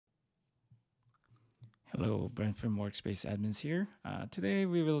Hello, Brent from Workspace Admins here. Today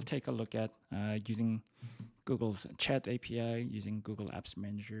we will take a look at using Google's Chat API using Google Apps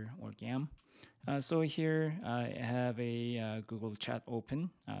Manager or GAM. So here I have a Google Chat open.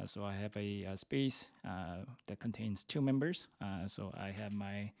 So I have a space that contains two members. So I have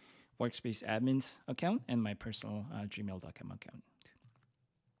my Workspace Admins account and my personal gmail.com account.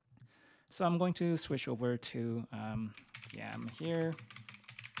 So I'm going to switch over to GAM here.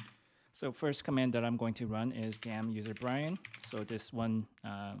 So first command that I'm going to run is gam user Brian. So this one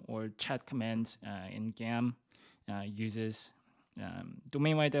or chat command in gam uses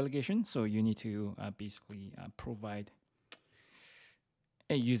domain-wide delegation. So you need to basically provide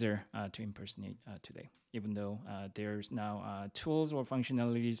a user to impersonate today. Even though there's now tools or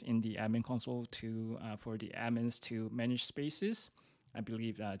functionalities in the admin console to for the admins to manage spaces, I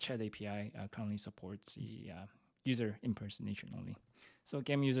believe Chat API currently supports the user impersonation only. So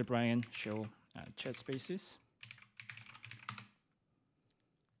gam user Brian show chat spaces.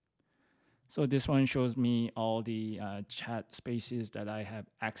 So this one shows me all the chat spaces that I have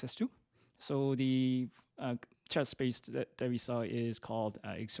access to. So the chat space that we saw is called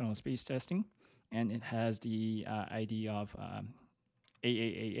external space testing, and it has the ID of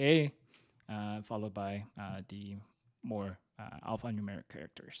AAAA followed by the more alphanumeric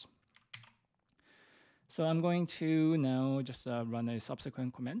characters. So I'm going to now just run a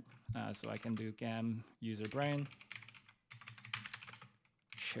subsequent command. So I can do gam user Brian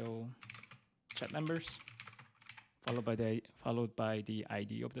show chat members followed by the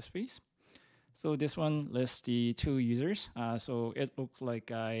ID of the space. So this one lists the two users. So it looks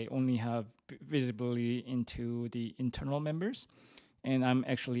like I only have visibility into the internal members, and I'm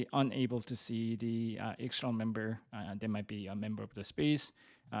actually unable to see the external member. They might be a member of the space.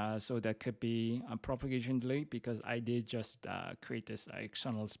 So that could be a propagation delay because I did just create this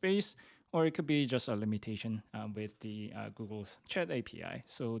external space, or it could be just a limitation with the Google's Chat API.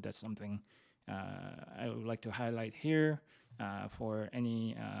 So that's something I would like to highlight here for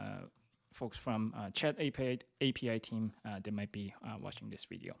any folks from Chat API team that might be watching this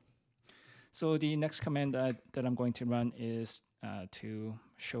video. So the next command that I'm going to run is to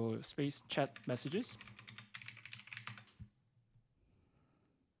show space chat messages.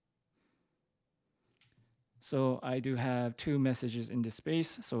 So I do have two messages in this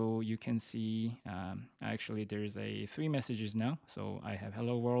space. So you can see, actually there's three messages now. So I have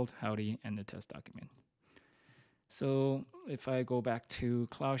hello world, howdy, and the test document. So if I go back to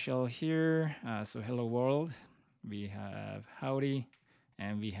Cloud Shell here, so hello world, we have howdy,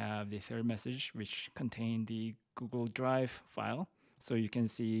 and we have the third message, which contained the Google Drive file. So you can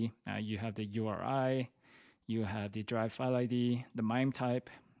see you have the URI, you have the Drive file ID, the MIME type,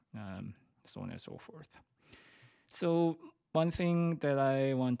 so on and so forth. So one thing that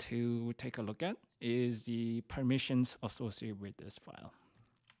I want to take a look at is the permissions associated with this file.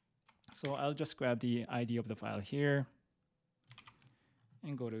 So I'll just grab the ID of the file here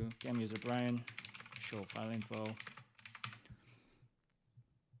and go to gam user Brian, show file info.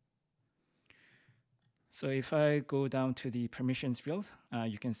 So if I go down to the permissions field,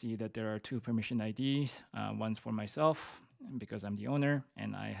 you can see that there are two permission IDs. One's for myself because I'm the owner,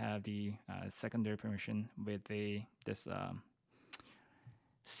 and I have the secondary permission with this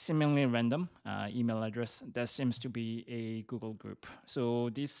seemingly random email address that seems to be a Google group. So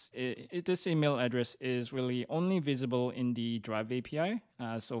this email address is really only visible in the Drive API.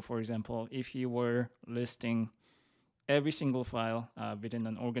 So for example, if you were listing every single file within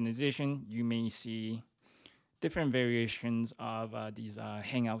an organization, you may see different variations of these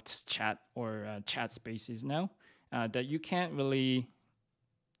Hangouts chat or chat spaces now that you can't really,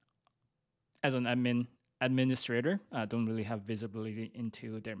 as an administrator, don't really have visibility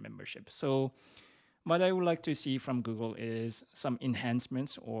into their membership. So what I would like to see from Google is some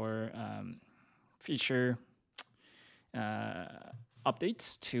enhancements or feature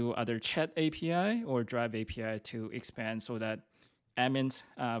updates to other Chat API or Drive API to expand so that admins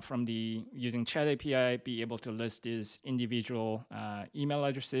from the using Chat API be able to list these individual email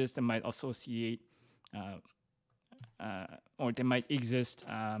addresses that might associate or they might exist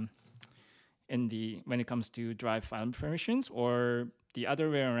when it comes to Drive file permissions, or the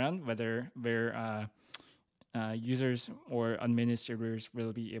other way around, where users or administrators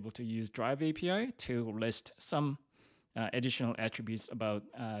will be able to use Drive API to list some additional attributes about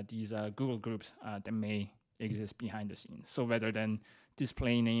these Google groups that may exist behind the scenes. So rather than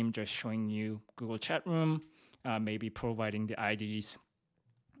display name just showing you Google chat room, maybe providing the IDs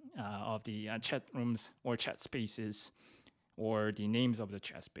of the chat rooms or chat spaces, or the names of the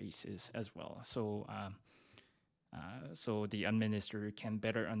chat spaces as well. So so the administrator can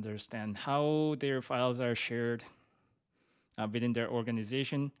better understand how their files are shared within their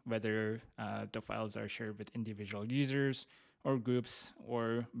organization, whether the files are shared with individual users or groups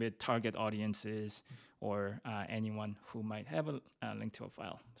or with target audiences or anyone who might have a link to a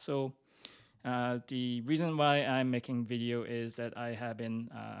file. So the reason why I'm making video is that I have been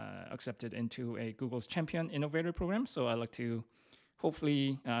accepted into a Google's Champion Innovator program. So I like to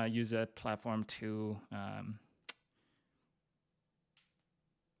hopefully use that platform to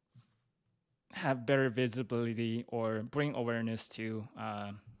have better visibility or bring awareness to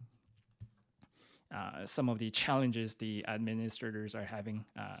some of the challenges the administrators are having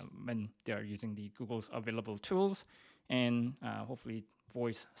when they are using the Google's available tools, and hopefully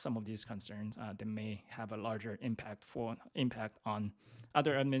voice some of these concerns that may have a larger impact on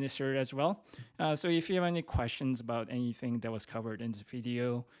other administrators as well. So if you have any questions about anything that was covered in this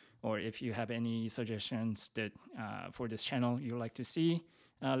video, or if you have any suggestions that for this channel you'd like to see,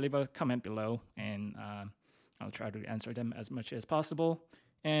 leave a comment below, and I'll try to answer them as much as possible.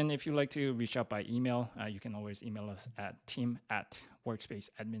 And if you'd like to reach out by email, you can always email us at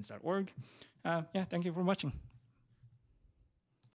team@workspaceadmins.org. Yeah, thank you for watching.